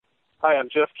Hi, I'm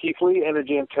Jeff Keithley,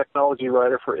 Energy and Technology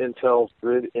Writer for Intel's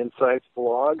Grid Insights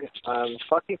blog. I'm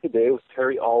talking today with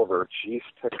Terry Oliver, Chief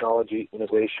Technology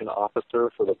Innovation Officer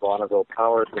for the Bonneville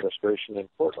Power Administration in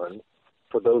Portland.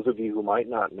 For those of you who might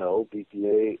not know,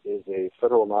 BPA is a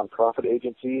federal nonprofit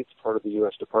agency. It's part of the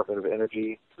U.S. Department of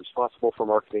Energy, responsible for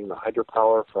marketing the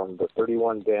hydropower from the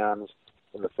 31 dams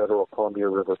in the federal Columbia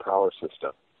River power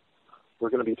system. We're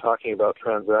going to be talking about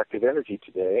transactive energy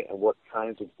today and what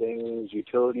kinds of things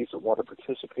utilities that want to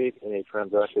participate in a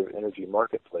transactive energy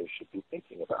marketplace should be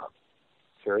thinking about.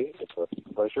 Terry, it's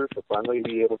a pleasure to finally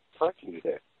be able to talk to you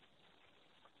today.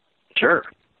 Sure,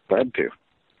 glad to.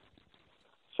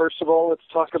 First of all, let's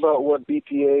talk about what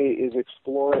BPA is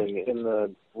exploring in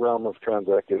the realm of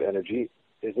transactive energy.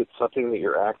 Is it something that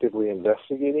you're actively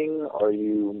investigating? Are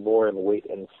you more in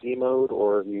wait-and-see mode,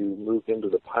 or have you moved into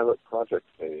the pilot project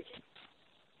phase?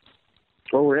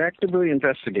 Well, we're actively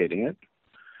investigating it.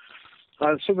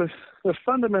 So the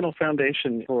fundamental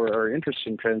foundation for our interest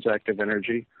in transactive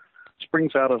energy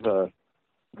springs out of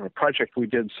a project we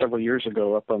did several years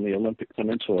ago up on the Olympic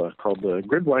Peninsula called the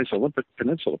Gridwise Olympic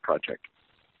Peninsula Project,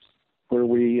 where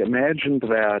we imagined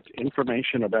that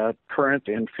information about current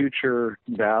and future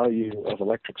value of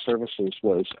electric services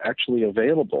was actually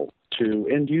available to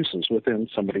end users within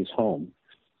somebody's home.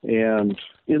 And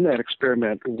in that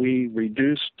experiment, we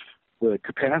reduced the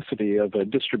capacity of a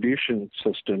distribution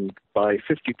system by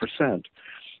 50%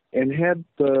 and had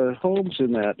the homes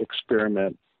in that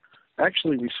experiment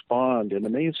actually respond in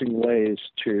amazing ways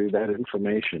to that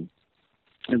information.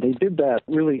 And they did that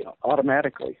really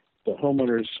automatically. The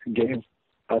homeowners gave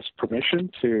us permission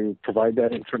to provide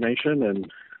that information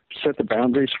and set the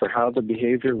boundaries for how the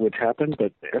behavior would happen,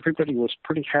 but everybody was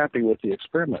pretty happy with the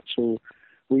experiment. So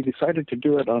we decided to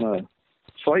do it on a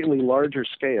slightly larger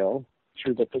scale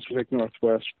through the Pacific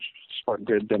Northwest Smart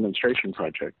Grid Demonstration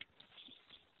Project.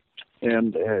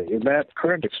 And in that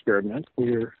current experiment,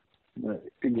 we're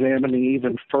examining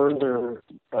even further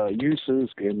uses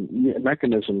and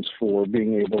mechanisms for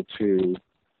being able to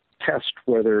test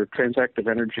whether transactive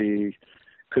energy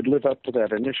could live up to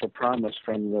that initial promise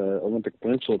from the Olympic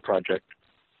Peninsula Project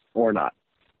or not.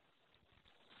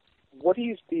 What do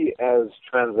you see as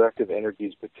transactive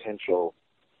energy's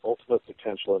ultimate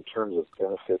potential in terms of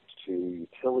benefits to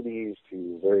utilities,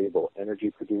 to variable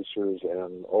energy producers,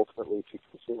 and ultimately to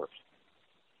consumers?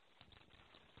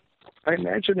 I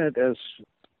imagine it as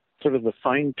sort of the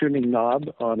fine-tuning knob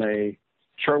on a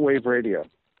shortwave radio.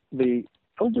 The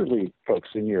elderly folks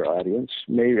in your audience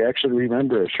may actually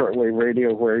remember a shortwave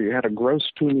radio where you had a gross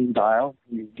tuning dial.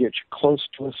 You get close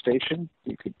to a station.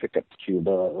 You could pick up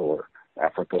Cuba or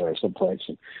Africa or someplace.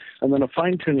 And then a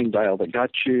fine-tuning dial that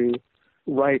got you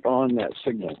right on that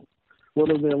signal. Well,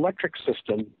 in the electric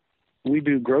system, we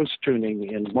do gross tuning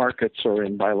in markets or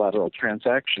in bilateral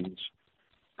transactions,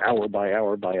 hour by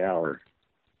hour by hour.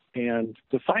 And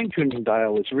the fine-tuning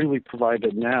dial is really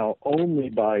provided now only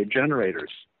by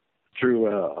generators through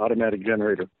an automatic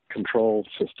generator control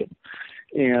system.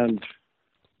 And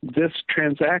this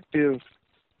transactive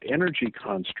energy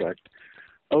construct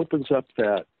opens up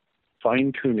that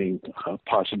fine-tuning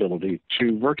possibility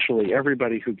to virtually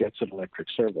everybody who gets an electric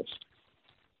service.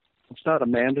 It's not a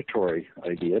mandatory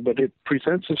idea, but it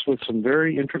presents us with some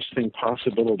very interesting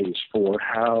possibilities for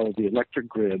how the electric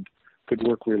grid could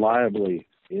work reliably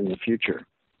in the future.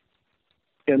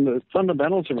 And the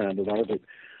fundamentals around it are that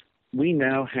we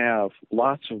now have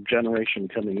lots of generation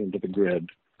coming into the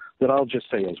grid that I'll just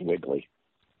say is wiggly.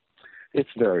 It's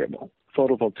variable.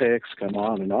 Photovoltaics come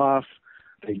on and off.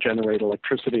 They generate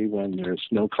electricity when there's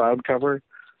no cloud cover.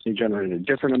 They generate a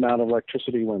different amount of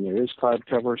electricity when there is cloud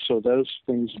cover, so those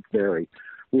things vary.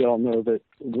 We all know that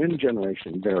wind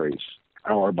generation varies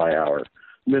hour by hour,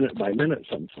 minute by minute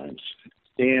sometimes.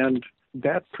 And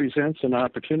that presents an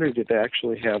opportunity to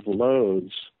actually have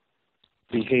loads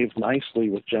behave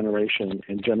nicely with generation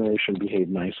and generation behave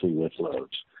nicely with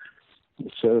loads.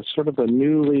 So it's sort of a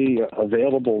newly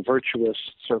available virtuous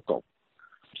circle.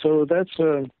 So that's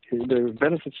the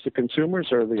benefits to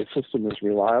consumers are the system is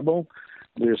reliable.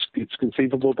 It's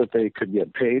conceivable that they could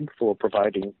get paid for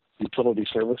providing utility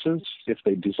services if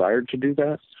they desired to do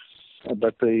that.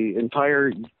 But the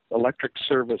entire electric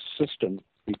service system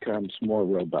becomes more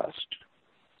robust.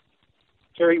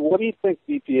 Terry, what do you think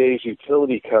BPA's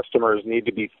utility customers need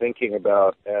to be thinking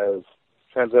about as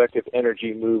transactive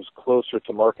energy moves closer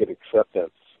to market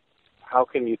acceptance? How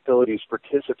can utilities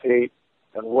participate,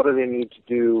 and what do they need to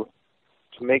do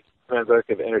to make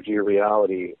transactive energy a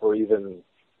reality or even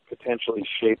potentially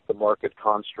shape the market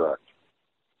construct?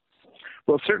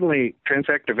 Well, certainly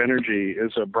Transactive Energy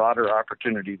is a broader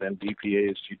opportunity than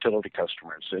BPA's utility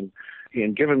customers.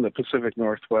 And given the Pacific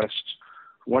Northwest's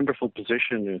wonderful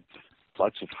position, with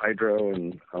lots of hydro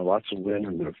and lots of wind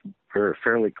and a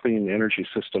fairly clean energy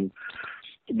system,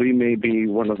 we may be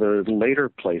one of the later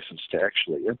places to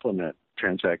actually implement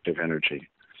Transactive Energy.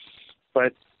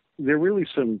 But there are really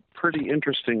some pretty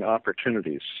interesting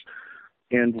opportunities.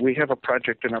 And we have a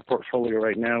project in our portfolio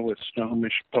right now with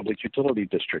Snohomish Public Utility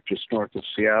District, just north of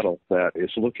Seattle, that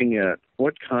is looking at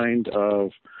what kind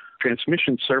of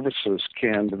transmission services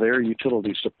can their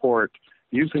utility support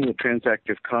using the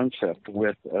Transactive concept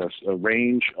with a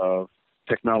range of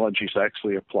technologies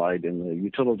actually applied in the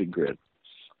utility grid.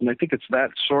 And I think it's that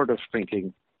sort of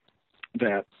thinking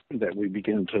that we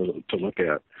begin to look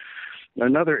at.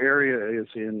 Another area is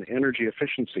in energy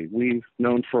efficiency. We've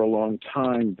known for a long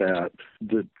time that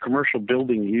the commercial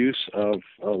building use of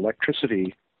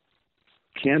electricity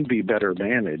can be better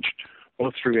managed,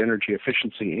 both through energy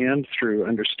efficiency and through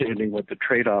understanding what the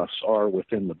trade-offs are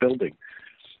within the building.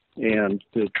 And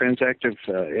the Transactive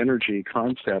Energy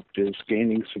concept is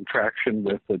gaining some traction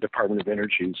with the Department of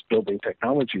Energy's Building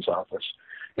Technologies Office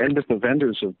and with the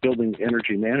vendors of building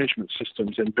energy management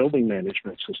systems and building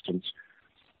management systems,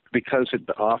 because it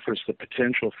offers the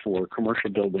potential for commercial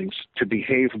buildings to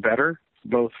behave better,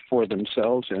 both for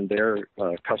themselves and their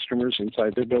customers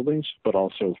inside their buildings, but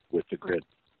also with the grid.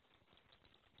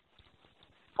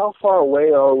 How far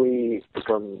away are we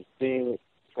from seeing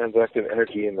Transactive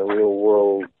Energy in the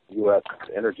real-world U.S.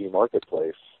 energy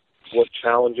marketplace? What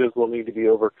challenges will need to be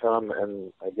overcome,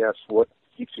 and I guess what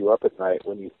keeps you up at night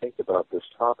when you think about this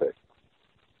topic?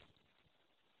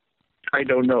 I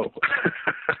don't know.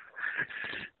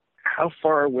 How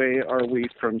far away are we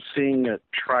from seeing it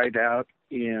tried out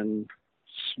in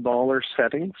smaller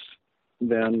settings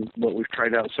than what we've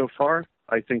tried out so far?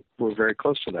 I think we're very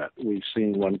close to that. We've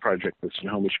seen one project with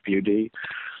Snohomish PUD.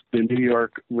 The New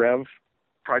York REV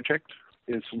project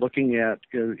is looking at,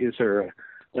 is there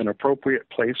an appropriate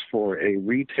place for a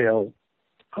retail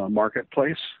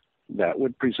marketplace? That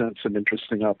would present some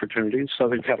interesting opportunities.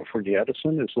 Southern California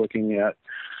Edison is looking at,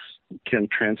 can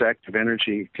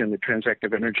the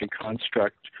Transactive Energy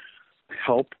construct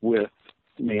help with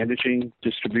managing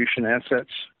distribution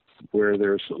assets where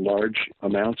there's large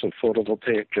amounts of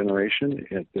photovoltaic generation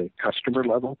at the customer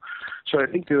level? So I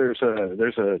think there's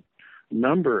a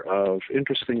number of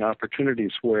interesting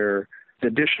opportunities where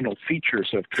additional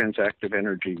features of Transactive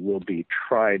Energy will be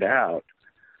tried out.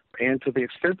 And to the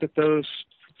extent that those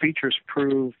features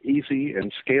prove easy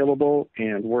and scalable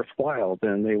and worthwhile,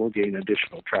 then they will gain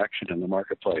additional traction in the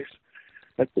marketplace.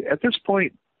 At this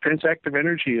point, Transactive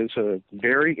Energy is a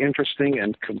very interesting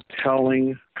and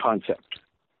compelling concept.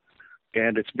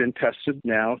 And it's been tested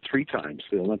now 3 times: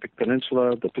 the Olympic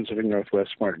Peninsula, the Pacific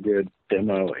Northwest Smart Grid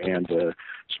Demo, and the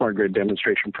Smart Grid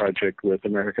Demonstration Project with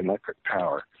American Electric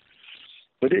Power.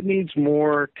 But it needs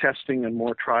more testing and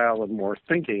more trial and more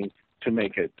thinking to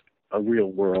make it a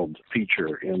real-world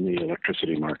feature in the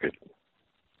electricity market.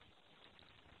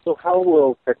 So how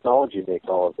will technology make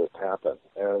all of this happen?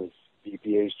 As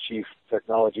BPA's Chief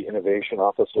Technology Innovation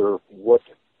Officer, what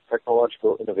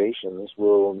technological innovations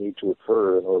will need to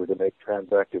occur in order to make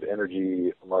Transactive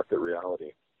Energy a market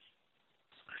reality?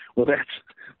 Well,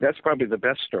 that's probably the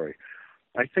best story.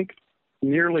 I think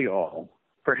nearly all,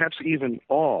 perhaps even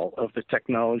all, of the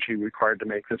technology required to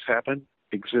make this happen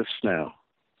exists now.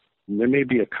 There may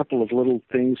be a couple of little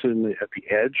things at the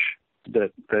edge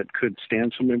that could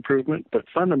stand some improvement, but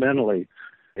fundamentally,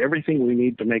 everything we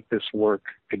need to make this work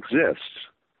exists,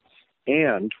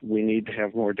 and we need to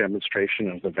have more demonstration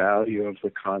of the value of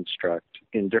the construct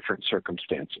in different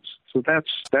circumstances. So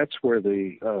that's where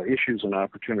the issues and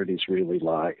opportunities really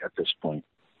lie at this point.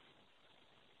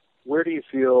 Where do you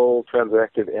feel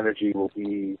Transactive Energy will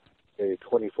be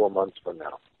 24 months from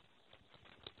now?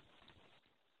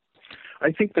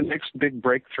 I think the next big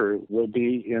breakthrough will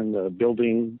be in the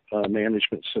building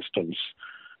management systems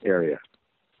area.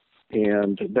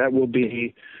 And that will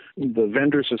be the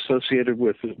vendors associated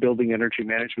with building energy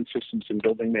management systems and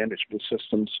building management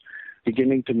systems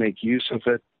beginning to make use of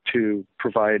it to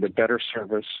provide a better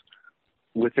service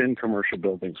within commercial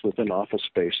buildings, within office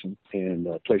space and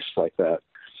places like that.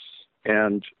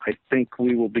 And I think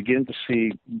we will begin to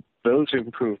see those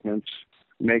improvements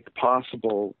make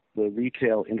possible the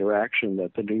retail interaction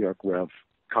that the New York REV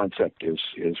concept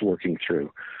is working through.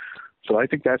 So I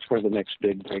think that's where the next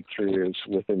big breakthrough is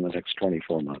within the next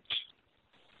 24 months.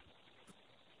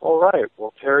 All right.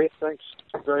 Well, Terry, thanks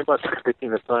very much for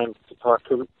taking the time to talk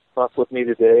with me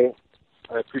today.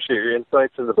 I appreciate your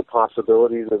insights into the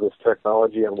possibilities of this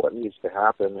technology and what needs to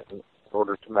happen. And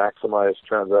order to maximize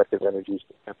Transactive Energy's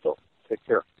potential. Take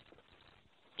care.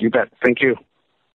 You bet. Thank you.